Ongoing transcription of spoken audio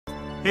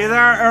Hey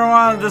there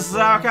everyone, this is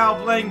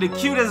Alcal playing the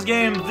cutest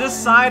game this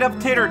side of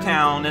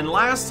Tatertown, and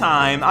last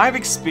time I've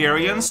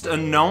experienced a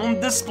known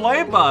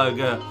display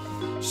bug.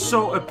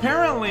 So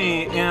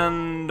apparently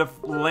in the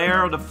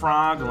lair of the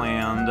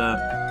Frogland,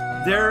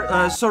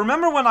 so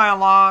remember when I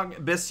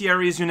unlocked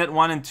Bestiaries Unit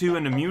 1 and 2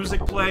 in the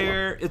music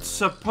player? It's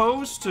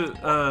supposed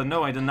to,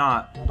 no I did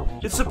not.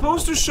 It's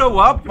supposed to show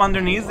up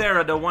underneath there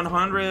at the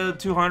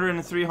 100, 200,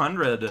 and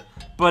 300.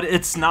 But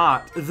it's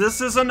not. This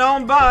is a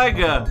known bug.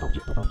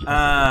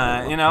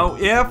 You know,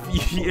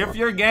 if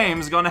your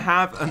game's gonna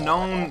have a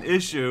known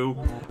issue,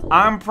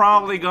 I'm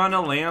probably gonna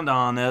land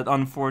on it,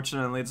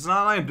 unfortunately. It's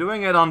not like I'm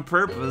doing it on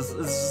purpose,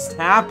 it's just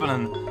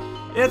happening.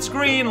 It's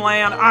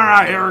Greenland.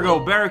 Alright, here we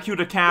go.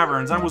 Barracuda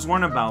Caverns. I was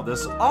warned about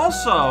this.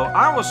 Also,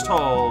 I was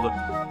told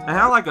I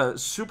had like a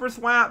super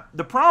thwap.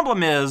 The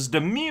problem is, the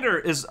meter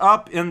is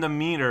up in the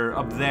meter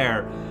up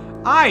there.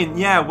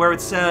 Yeah, where it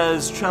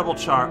says treble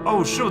chart.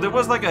 Oh shoot, there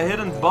was like a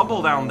hidden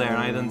bubble down there and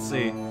I didn't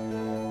see.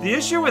 The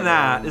issue with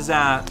that is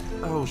that,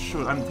 oh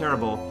shoot, I'm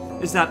terrible,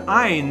 is that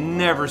I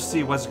never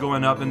see what's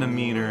going up in the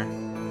meter.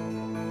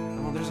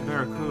 Oh, there's a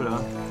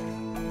Barracuda.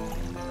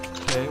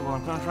 Okay, well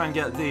I'm gonna try and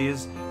get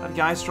these. That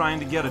guy's trying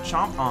to get a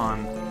chomp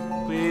on.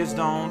 Please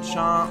don't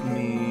chomp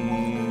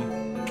me.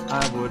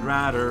 I would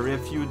rather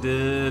if you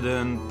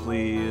didn't,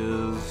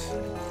 please.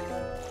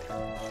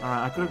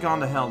 Alright, I could have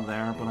gone to hell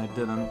there, but I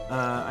didn't.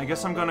 I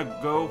guess I'm gonna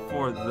go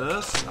for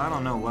this. I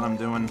don't know what I'm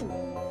doing.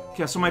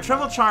 Okay, so my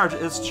treble charge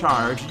is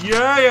charged.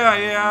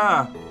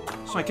 Yeah!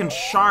 So I can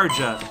charge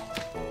it.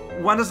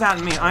 What does that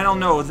mean? I don't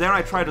know. There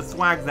I tried to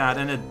thwack that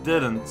and it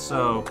didn't,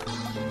 so...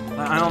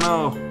 I don't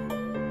know.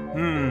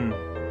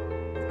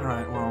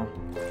 Alright, well...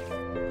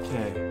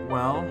 Okay,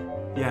 well...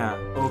 Yeah,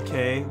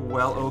 okay,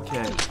 well,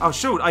 okay. Oh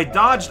shoot, I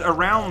dodged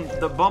around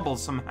the bubble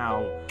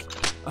somehow.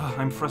 Ugh,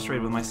 I'm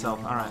frustrated with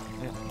myself. Alright,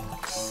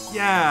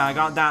 yeah, I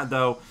got that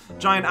though.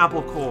 Giant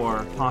apple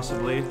core,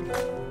 possibly.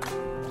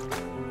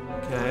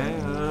 Okay,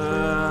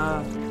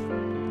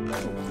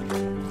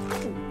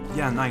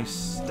 yeah,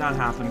 nice. That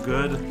happened.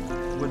 Good.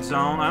 Wood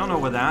zone. I don't know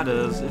what that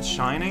is. It's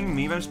shining?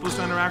 Maybe I'm supposed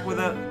to interact with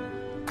it?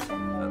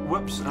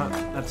 Whoops.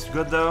 That's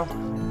good though.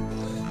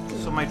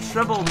 So my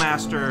treble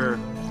master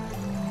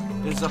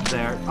is up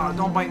there. Oh,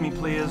 don't bite me,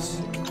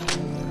 please.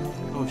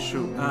 Oh,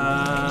 shoot.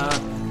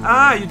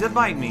 You did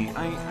bite me.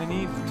 I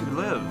need to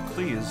live,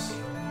 please.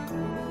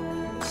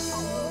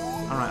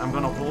 Alright, I'm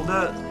gonna hold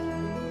it.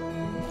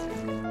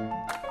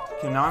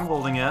 Okay, now I'm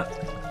holding it.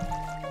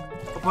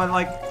 But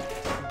like,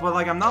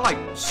 I'm not, like,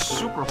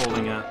 super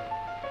holding it.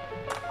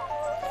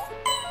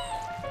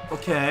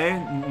 Okay,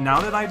 now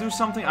that I do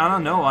something? I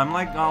don't know, I'm,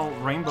 like, all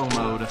rainbow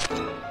mode.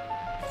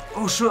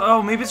 Oh, shoot,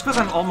 oh, maybe it's because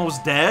I'm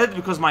almost dead?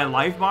 Because my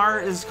life bar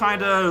is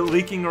kinda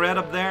leaking red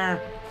up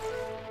there?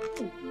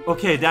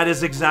 Okay, that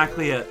is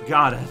exactly it.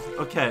 Got it.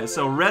 Okay,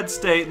 so red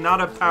state, not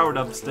a powered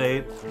up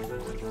state.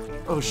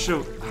 Oh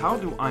shoot, how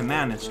do I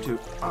manage to...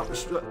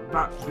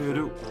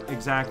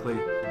 Exactly.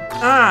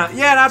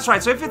 Yeah, that's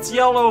right. So if it's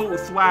yellow,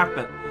 thwap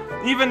it.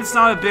 Even it's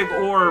not a big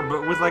orb,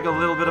 but with like a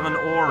little bit of an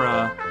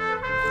aura.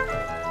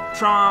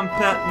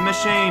 Trumpet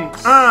machine.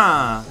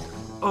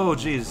 Oh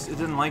jeez, it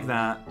didn't like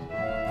that.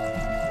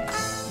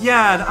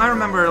 Yeah, I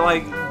remember,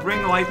 like,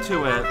 bring light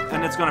to it,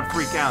 and it's gonna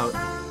freak out.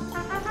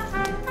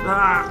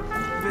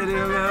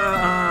 Video,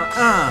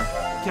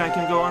 okay, I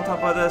can go on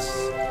top of this.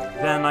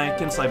 Then I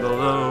can slide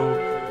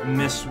below.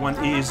 Miss one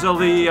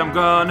easily. I'm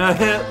gonna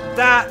hit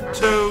that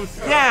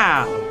tooth.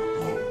 Yeah!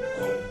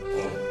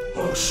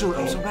 Oh shoot,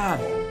 I'm so bad.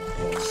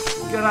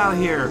 Get out of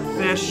here,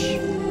 fish.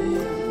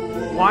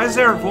 Why is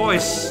there a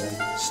voice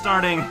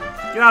starting?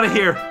 Get out of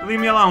here. Leave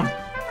me alone.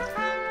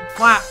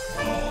 Flap.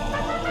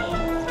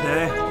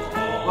 Okay.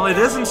 Well, it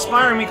is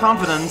inspiring me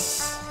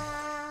confidence.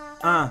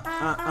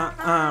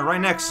 Right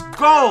next.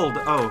 Gold!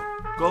 Oh.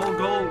 Gold,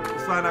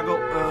 flat out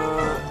gold,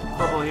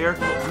 bubble here.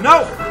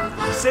 No!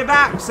 Stay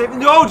back!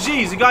 Oh,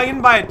 jeez, you got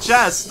eaten by a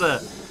chest.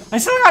 I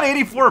still got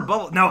 84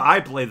 bubble. No, I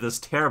played this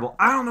terrible.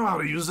 I don't know how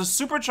to use a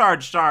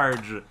supercharge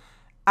charge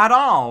at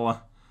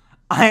all.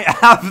 I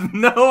have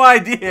no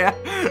idea.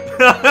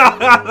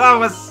 That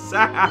was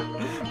sad.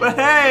 But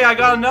hey, I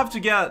got enough to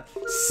get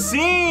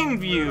scene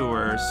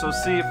viewer. So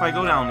see if I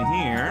go down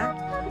here.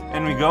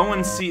 And we go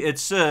and see it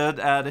Sid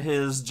at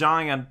his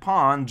giant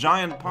pond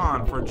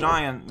for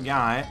giant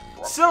guy.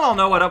 Still don't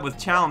know what up with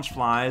challenge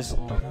flies.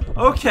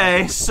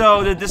 Okay,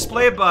 so the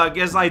display bug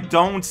is I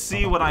don't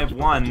see what I've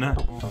won.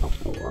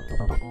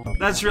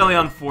 That's really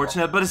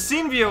unfortunate, but a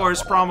scene viewer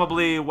is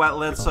probably what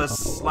lets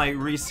us like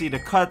re-see the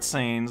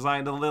cutscenes,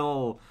 like the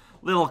little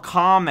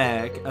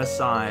comic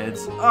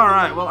asides.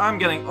 Alright, well I'm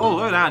getting, oh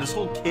look at that, this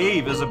whole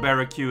cave is a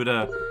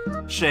Barracuda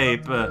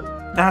shape.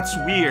 That's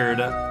weird.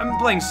 I'm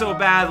playing so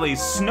badly.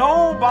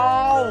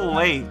 Snowfall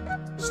Lake.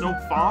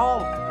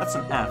 Snowfall? That's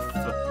an F.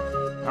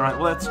 Alright,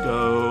 let's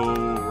go.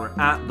 We're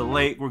at the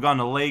lake. We're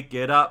gonna lake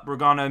it up. We're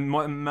gonna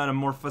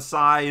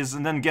metamorphosize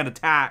and then get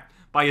attacked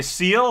by a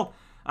seal?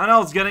 I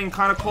know, it's getting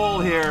kind of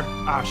cold here.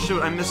 Ah,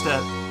 shoot, I missed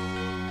it.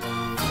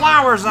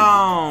 flower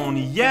zone!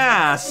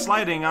 Yeah,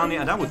 sliding on the...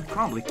 That would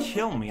probably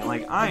kill me.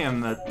 Like, I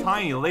am a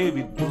tiny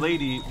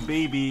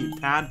baby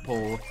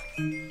tadpole.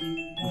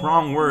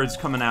 Wrong words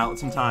coming out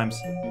sometimes.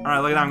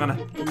 Alright, look at that. I'm gonna...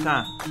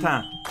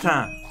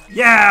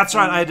 Yeah, that's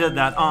right, I did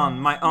that on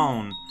my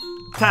own.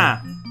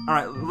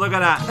 Alright, look at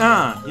that.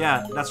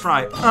 Yeah, that's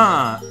right.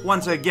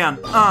 Once again,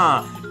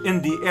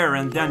 in the air,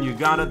 and then you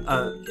gotta,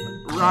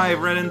 arrive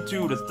right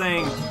into the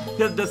thing.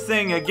 Hit the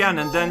thing again,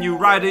 and then you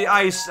ride the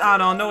ice. I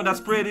don't know, that's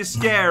pretty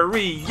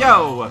scary.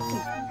 Yo!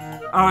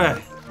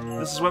 Okay,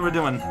 this is what we're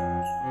doing.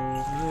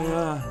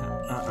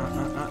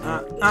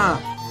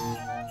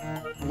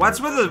 What's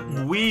with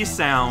the wee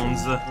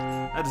sounds?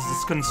 That is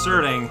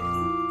disconcerting.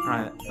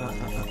 Alright,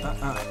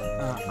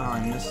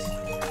 I missed.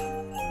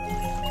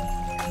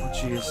 Oh,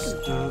 jeez.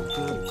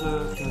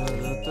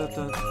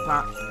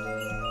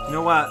 You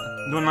know what?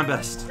 I'm doing my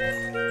best.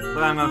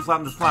 But I'm gonna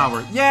flap this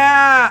flower.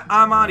 Yeah!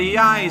 I'm on the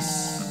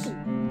ice!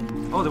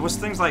 Oh, there was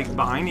things like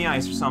behind the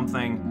ice or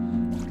something.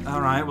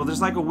 Alright, well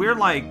there's like a weird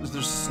like... Is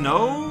there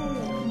snow?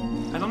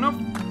 I don't know.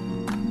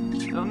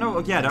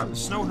 Oh, yeah,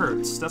 snow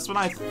hurts. That's what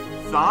I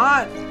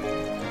thought?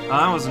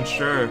 I wasn't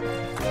sure.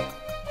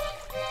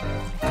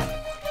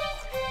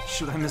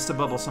 Shoot, I missed a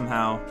bubble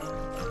somehow.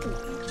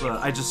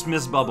 But I just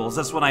miss bubbles.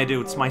 That's what I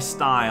do. It's my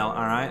style,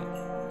 alright?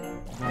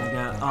 Gonna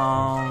get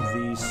all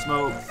the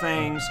smoke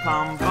things,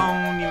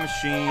 comboni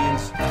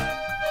machines.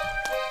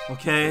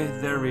 Okay,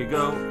 there we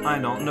go. I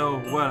don't know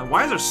what...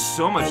 Why is there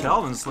so much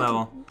health in this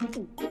level?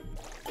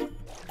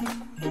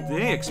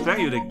 They expect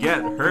you to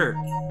get hurt.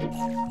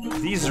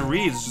 These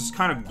reeds just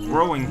kind of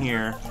growing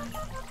here.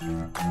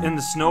 In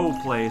the snow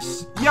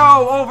place.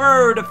 Yo,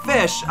 over the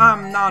fish!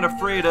 I'm not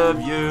afraid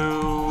of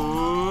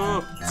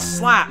you!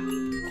 Slap!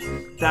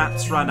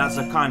 That's right, that's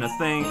the kind of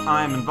thing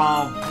I'm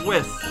involved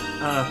with.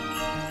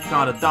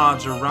 Gotta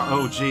dodge around.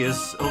 Oh,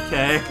 geez.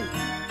 Okay.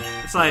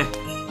 It's like...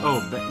 Oh,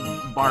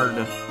 Bard.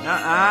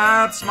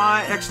 That's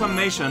my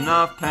exclamation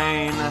of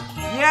pain.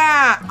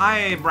 Yeah!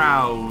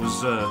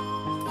 Eyebrows.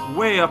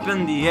 Way up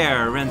in the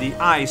air, in the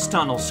ice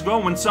tunnels,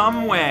 going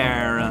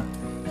somewhere.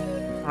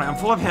 Alright, I'm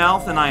full of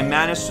health, and I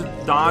managed to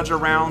dodge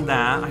around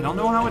that. I don't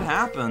know how it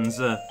happens.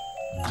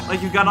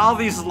 Like, you've got all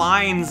these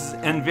lines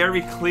and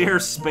very clear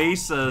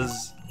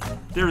spaces.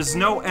 There is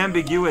no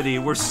ambiguity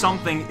where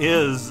something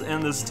is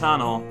in this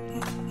tunnel.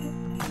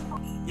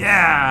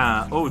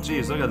 Yeah! Oh,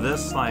 geez, look at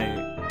this, like,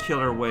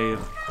 killer wave.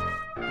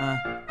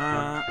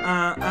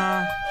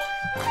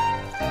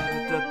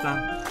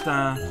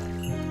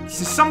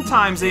 See,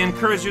 sometimes they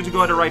encourage you to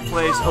go to the right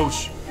place. Oh,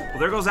 well,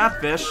 there goes that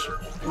fish.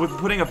 With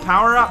putting a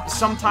power up,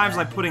 sometimes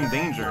I put in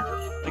danger.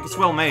 Like, it's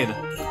well made.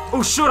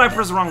 Oh, shoot, I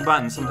pressed the wrong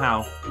button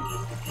somehow.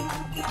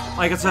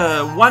 Like, it's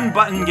a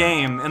one-button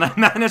game, and I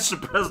managed to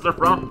press the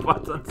wrong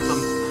button.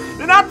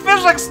 Did that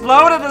fish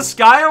explode in the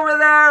sky over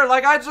there?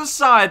 Like, I just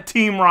saw a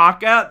Team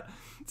Rocket.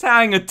 It's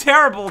having a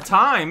terrible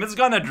time. It's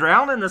gonna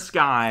drown in the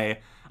sky.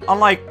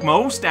 Unlike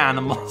most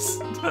animals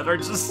that are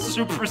just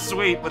super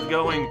sweet with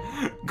going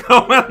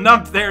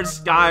up there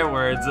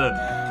skywards.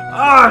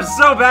 Oh,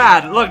 so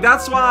bad. Look,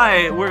 that's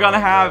why we're gonna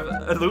have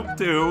a loop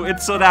 2.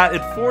 It's so that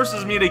it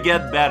forces me to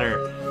get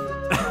better.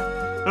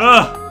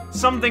 Ugh,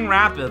 something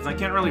rapids. I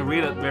can't really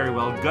read it very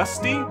well.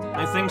 Gusty?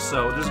 I think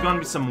so. There's gonna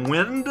be some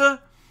wind.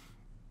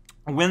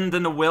 Wind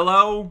in the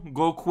willow.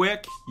 Go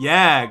quick.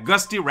 Yeah,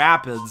 Gusty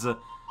Rapids.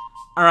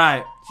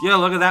 Alright. Yeah,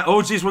 look at that.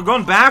 Oh, jeez, we're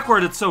going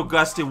backward. It's so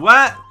gusty.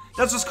 What?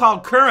 That's just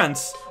called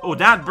currents. Oh,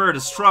 that bird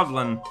is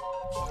struggling.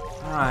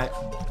 Alright.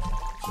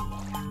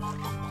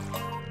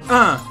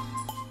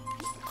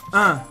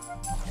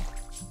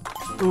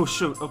 Oh,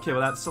 shoot. Okay,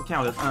 well, that still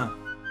counted.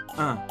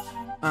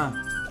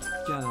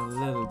 Get a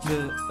little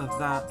bit of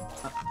that.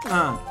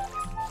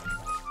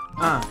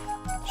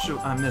 Shoot,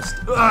 I missed.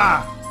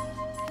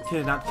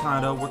 Okay, that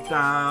kind of worked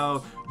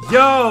out.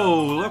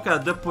 Yo! Look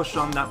at the push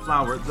on that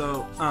flower,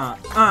 though.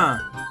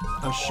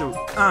 Oh, shoot.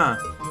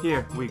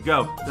 Here we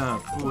go.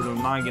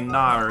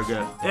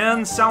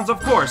 And sounds, of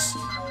course.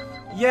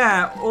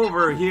 Yeah,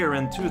 over here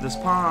into this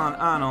pond.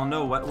 I don't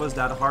know, what was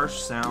that harsh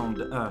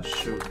sound?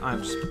 Shoot, I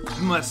just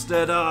messed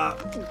it up.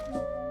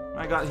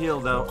 I got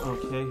healed, though.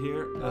 Okay,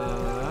 here.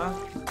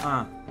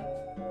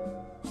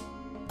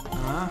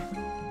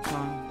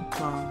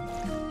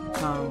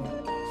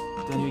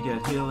 Then you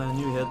get healed and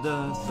you hit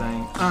the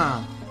thing.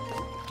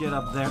 Get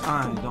up there.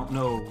 I don't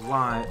know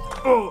why.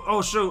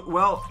 Oh, shoot.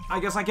 Well, I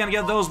guess I can't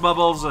get those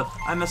bubbles.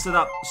 I messed it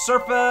up.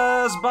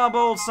 Surface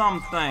bubble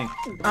something.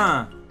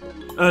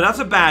 That's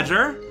a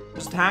badger.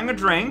 Just hang a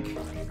drink.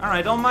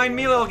 Alright, don't mind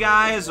me, little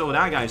guys. Oh,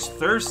 that guy's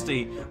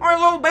thirsty. Or a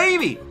little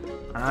baby.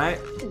 Alright.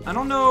 I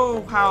don't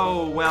know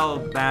how well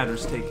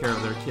badgers take care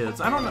of their kids.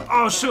 I don't know.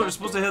 Oh, shoot. I'm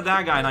supposed to hit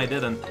that guy and I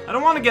didn't. I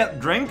don't want to get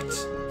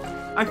drinked.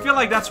 I feel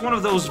like that's one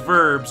of those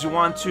verbs you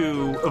want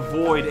to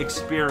avoid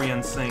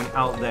experiencing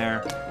out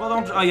there. Well,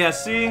 don't... Oh, yeah,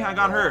 see? I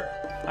got hurt.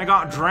 I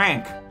got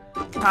drank.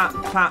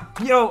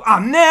 Yo, I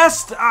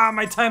missed!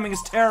 My timing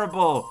is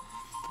terrible.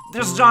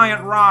 This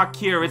giant rock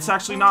here, it's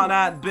actually not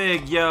that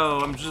big,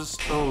 yo. I'm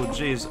just... Oh,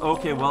 jeez.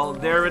 Okay, well,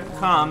 there it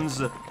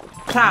comes.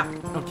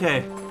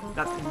 Okay.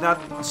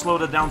 That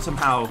slowed it down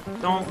somehow.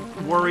 Don't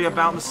worry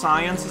about the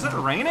science. Is it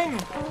raining?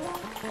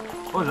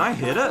 Oh, did I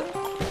hit it?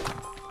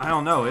 I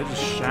don't know. It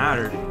just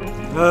shattered.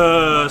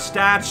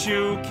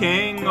 Statue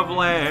King of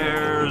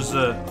Lairs.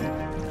 I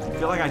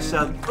feel like I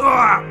said,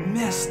 ugh,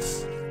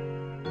 missed.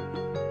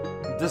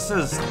 This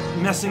is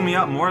messing me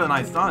up more than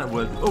I thought it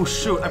would. Oh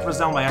shoot, I pressed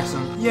down by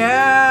accident.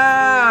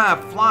 Yeah,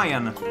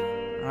 flying.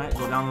 Alright,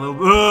 go down a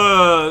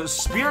little.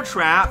 Spear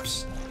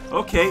traps.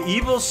 Okay,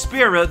 evil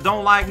spirit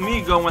don't like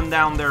me going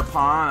down their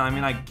pond. I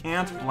mean, I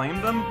can't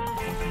blame them.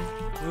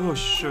 Oh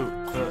shoot,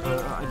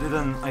 I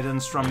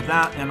didn't strum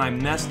that, and I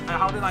missed.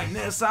 How did I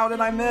miss? How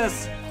did I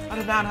miss? How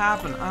did that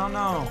happen? I don't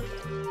know.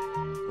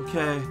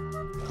 Okay,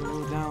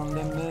 go down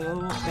the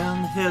middle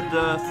and hit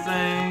the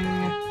thing.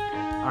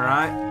 All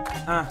right.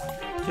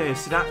 Okay,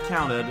 so that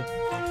counted.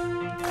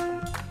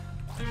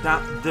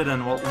 That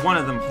didn't. Well, one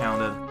of them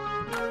counted.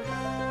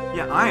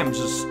 Yeah, I am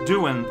just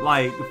doing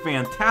like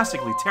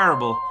fantastically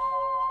terrible.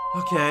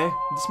 Okay,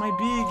 this might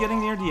be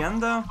getting near the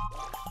end though.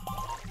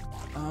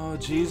 Oh,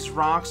 geez,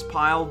 rocks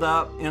piled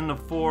up in the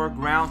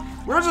foreground.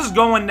 We're just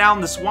going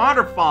down this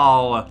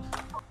waterfall.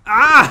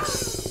 Ah!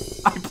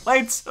 I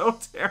played so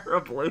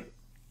terribly.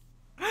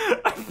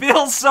 I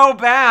feel so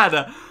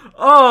bad.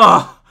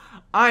 Oh,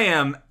 I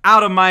am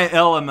out of my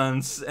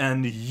elements,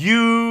 and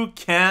you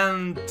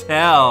can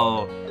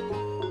tell.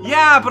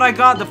 Yeah, but I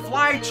got the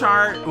fly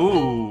chart.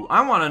 Ooh,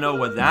 I want to know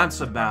what that's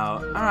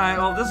about. Alright,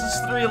 well, this is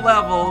 3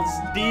 levels.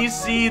 D,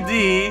 C,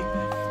 D.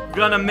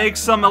 Gonna make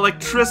some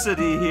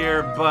electricity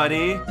here,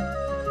 buddy.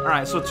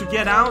 Alright, so to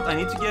get out, I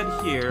need to get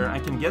here. I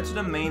can get to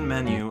the main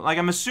menu. Like,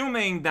 I'm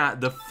assuming that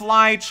the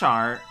fly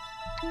chart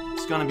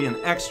is gonna be in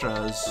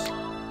extras.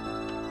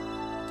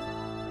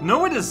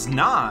 No, it is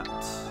not.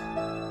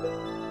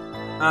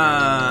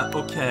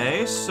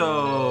 Okay,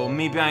 so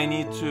maybe I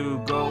need to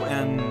go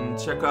and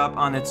check up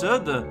on its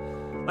hood.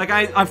 Like,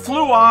 I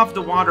flew off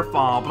the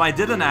waterfall, but I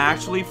didn't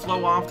actually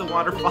flow off the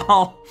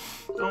waterfall.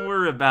 Don't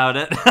worry about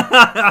it.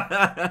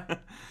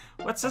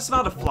 What's this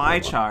about a fly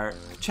chart?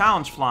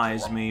 Challenge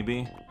flies,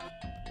 maybe.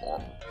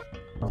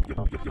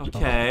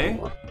 Okay.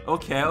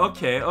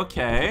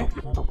 Okay.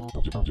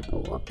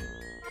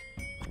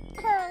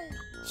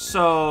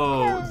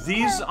 So,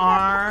 these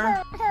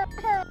are...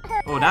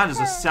 Oh, that is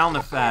a sound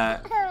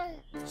effect.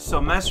 So,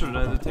 Master,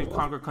 they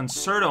conquer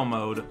concerto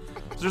mode.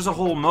 There's a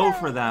whole mode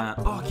for that.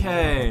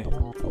 Okay.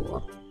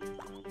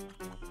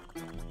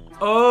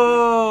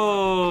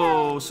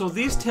 Oh, so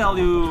these tell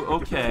you,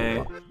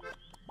 okay.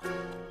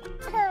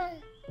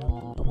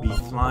 Beat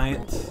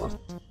flight.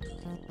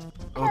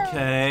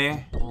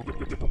 Okay.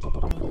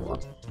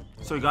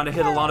 So we gotta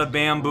hit a lot of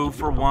bamboo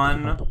for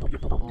one.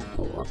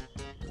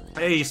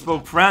 Hey, he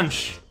spoke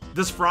French.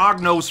 This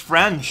frog knows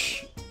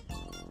French.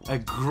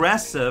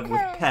 Aggressive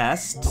with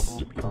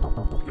pests.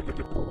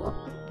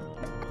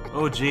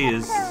 Oh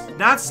geez.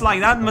 That's like,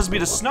 that must be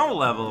the snow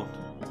level.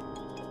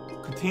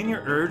 Contain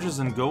your urges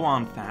and go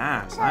on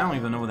fast. I don't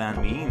even know what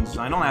that means.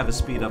 I don't have a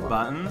speed up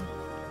button.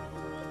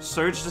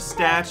 Search the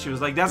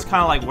statues. Like, that's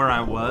kind of like where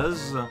I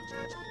was.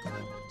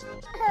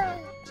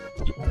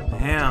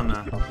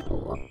 Man.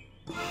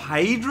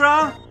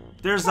 Hydra?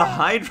 There's a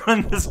Hydra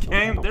in this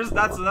game?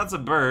 That's a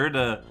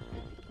bird.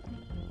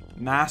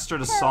 Master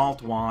the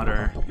salt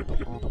water.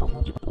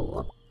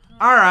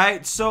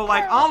 Alright, so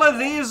like all of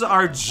these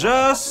are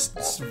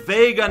just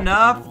vague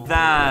enough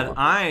that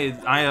I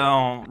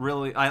don't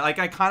really, I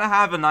kind of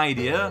have an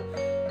idea,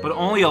 but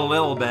only a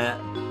little bit.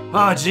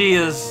 Oh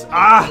geez,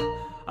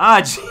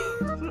 geez.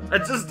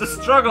 The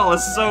struggle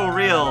is so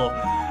real.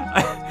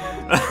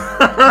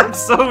 I'm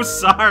so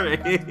sorry.